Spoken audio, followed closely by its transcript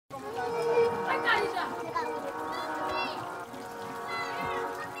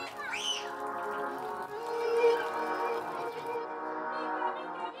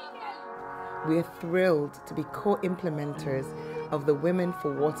we are thrilled to be co-implementers of the Women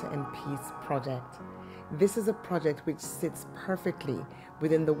for Water and Peace project. This is a project which sits perfectly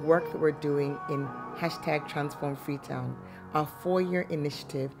within the work that we're doing in #Transform Freetown, our 4-year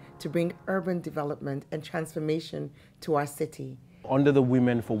initiative to bring urban development and transformation to our city. Under the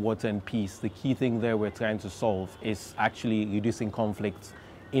Women for Water and Peace, the key thing there we're trying to solve is actually reducing conflicts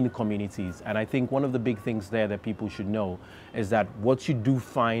in communities. And I think one of the big things there that people should know is that what you do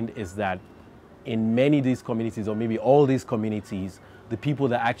find is that in many of these communities, or maybe all these communities, the people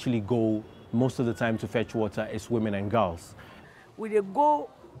that actually go most of the time to fetch water is women and girls. We go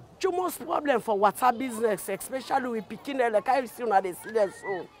to most problem for water business, especially with picking like I see on the see there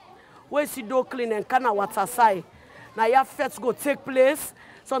so. When see do clean and can water side. Now your fets go take place.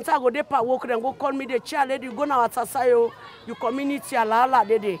 Sometimes I go there per walk and go call me the chair lady, you go na water side, you community ala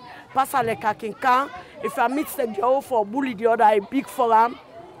de pass like I can. If I meet the girl for bully the other, I big for them.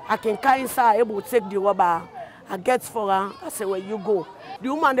 I can carry inside, able to take the rubber. I get for her. I say, where you go?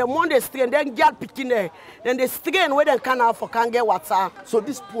 The woman, the one they strain, then girl picking there. Then they strain where they can get water. So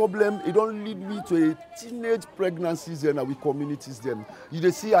this problem, it don't lead me to a teenage pregnancies and with communities then.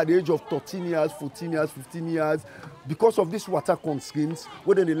 You see at the age of 13 years, 14 years, 15 years, because of this water constraints,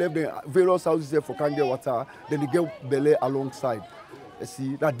 when they left the various houses there for can get water, then they get belly alongside. You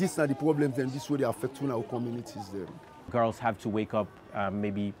see, that these are the problems and this way they affect our communities then. Girls have to wake up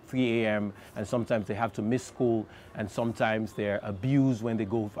maybe 3 a.m. and sometimes they have to miss school, and sometimes they're abused when they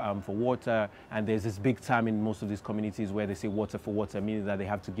go for water, and there's this big time in most of these communities where they say water for water, meaning that they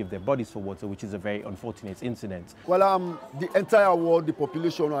have to give their bodies for water, which is a very unfortunate incident. Well, the entire world, the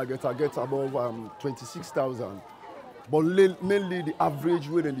population I get above 26,000. But mainly the average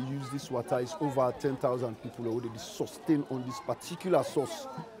way that they use this water is over 10,000 people already sustained on this particular source.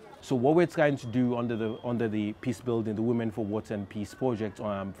 So what we're trying to do under the Peacebuilding, the Women for Water and Peace project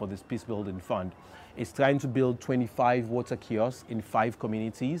for this Peacebuilding Fund, is trying to build 25 water kiosks in 5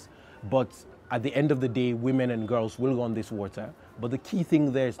 communities. But at the end of the day, women and girls will run this water. But the key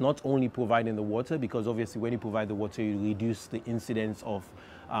thing there is not only providing the water, because obviously when you provide the water, you reduce the incidence of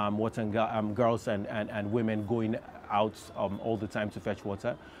girls and women going out all the time to fetch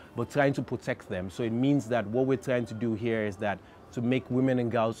water, but trying to protect them. So it means that what we're trying to do here is that to make women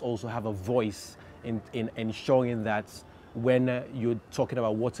and girls also have a voice in ensuring that when you're talking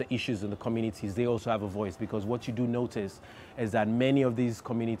about water issues in the communities, they also have a voice. Because what you do notice is that many of these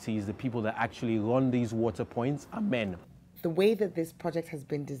communities, the people that actually run these water points are men. The way that this project has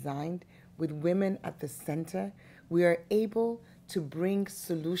been designed, with women at the center, we are able to bring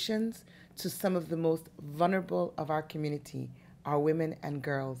solutions to some of the most vulnerable of our community, our women and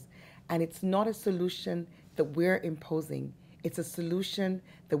girls. And it's not a solution that we're imposing. It's a solution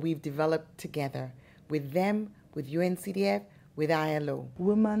that we've developed together with them, with UNCDF, with ILO.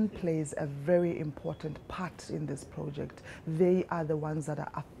 Women plays a very important part in this project. They are the ones that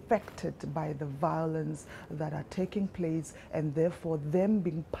are affected by the violence that are taking place, and therefore them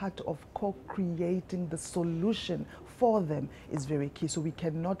being part of co-creating the solution for them is very key. So we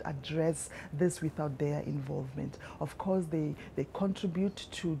cannot address this without their involvement. Of course, they contribute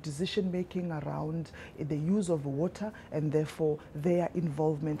to decision making around the use of water, and therefore their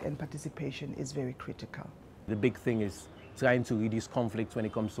involvement and participation is very critical. The big thing is trying to reduce conflict when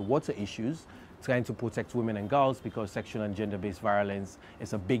it comes to water issues, trying to protect women and girls, because sexual and gender-based violence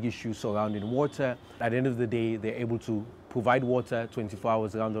is a big issue surrounding water. At the end of the day, they're able to provide water 24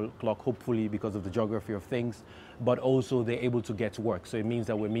 hours around the clock, hopefully because of the geography of things, but also they're able to get work. So it means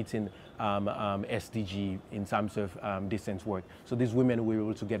that we're meeting SDG in terms of decent work. So these women will be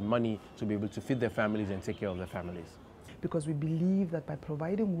able to get money to be able to feed their families and take care of their families. Because we believe that by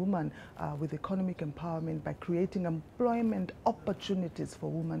providing women with economic empowerment, by creating employment opportunities for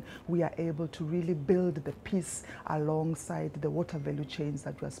women, we are able to really build the peace alongside the water value chains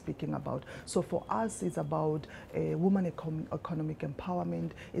that we are speaking about. So for us, it's about women economic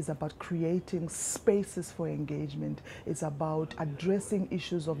empowerment, it's about creating spaces for engagement, it's about addressing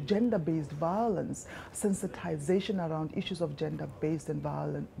issues of gender-based violence, sensitization around issues of gender-based and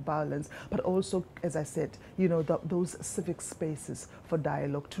violence, but also, as I said, you know, those civic spaces for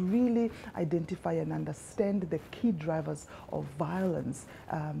dialogue to really identify and understand the key drivers of violence,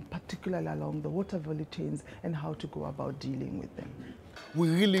 particularly along the water value chains, and how to go about dealing with them. We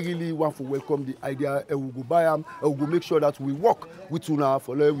really want to welcome the idea, and we go buy them, and we go make sure that we work with UNA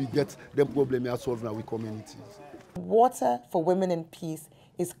for let we get the problem here solved in our communities. Water for Women in Peace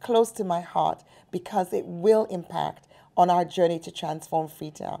is close to my heart because it will impact on our journey to transform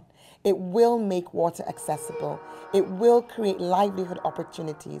Freetown. It will make water accessible, it will create livelihood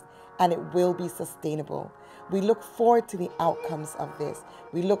opportunities, and it will be sustainable. We look forward to the outcomes of this.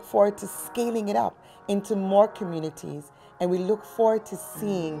 We look forward to scaling it up into more communities, and we look forward to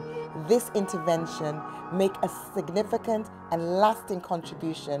seeing this intervention make a significant and lasting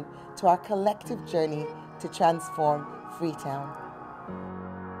contribution to our collective journey to transform Freetown.